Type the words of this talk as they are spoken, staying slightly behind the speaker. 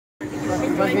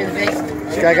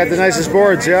This guy got the nicest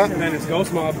boards, yeah? Venice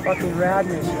Ghost Mob. Fucking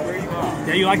radness.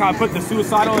 Yeah, you like how I put the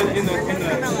suicidal in the...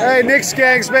 Hey, Nick's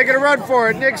gang's making a run for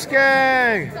it. Nick's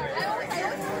gang.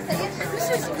 This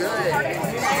is good.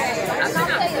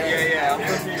 Yeah.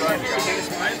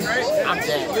 I'm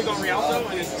dead.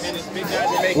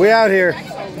 We out here.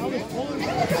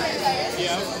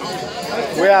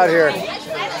 We out here.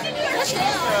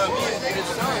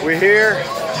 We here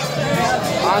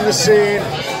on the scene,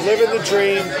 living the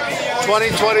dream.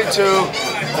 2022.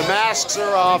 The masks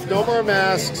are off. No more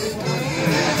masks.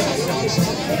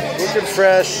 Looking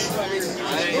fresh.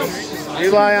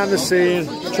 Eli on the scene.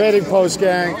 Trading Post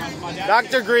gang.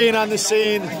 Dr. Green on the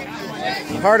scene.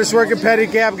 Hardest working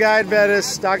pedicab guy in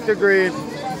Venice. Dr. Green.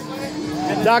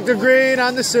 Dr. Green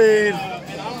on the scene.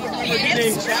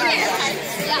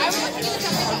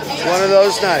 One of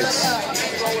those nights.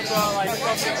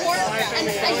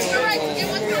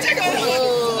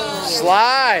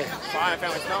 Sly.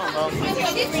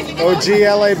 OG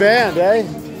LA band, eh?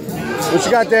 What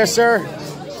you got there, sir?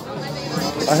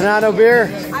 A Hanano beer?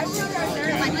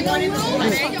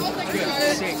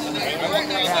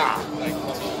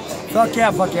 Fuck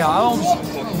yeah.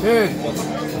 Dude,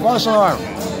 false alarm.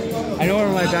 I know where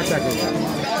my backpack is.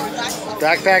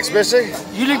 Backpack's missing?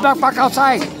 You leave backpack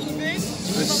outside.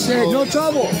 Shit, no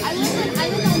trouble.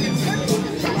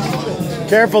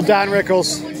 Careful, Don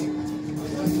Rickles.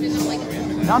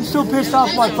 I'm still pissed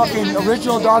off my fucking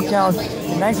original dog pound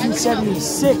in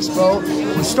 1976, bro.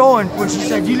 Was stolen when she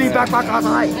said, you leave backpack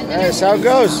outside. Hey, that's how it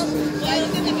goes.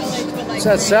 What's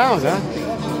that sound, huh?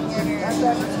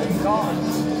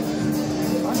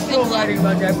 I'm still writing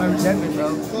about that, my resentment,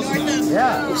 bro.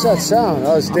 Yeah. What's that sound?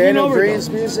 Oh, it's Daniel Green's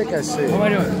music? I see. What am I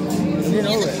doing? I'm getting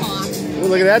over it. Ooh,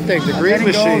 look at that thing, the green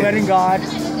machine. Letting God.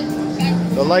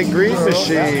 The light green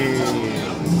machine.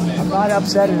 I'm not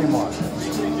upset anymore.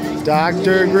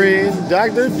 Dr. Green,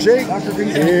 Dr. Jake,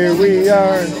 here we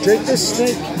are. Jake the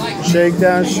Snake,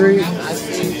 Shakedown Street.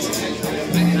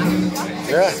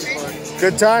 Yeah,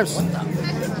 good times.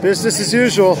 Business as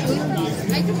usual.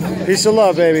 Peace of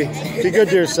love, baby. Be good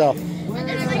to yourself.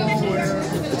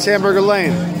 It's Hamburger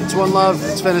Lane. It's one love.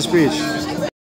 It's Venice Beach.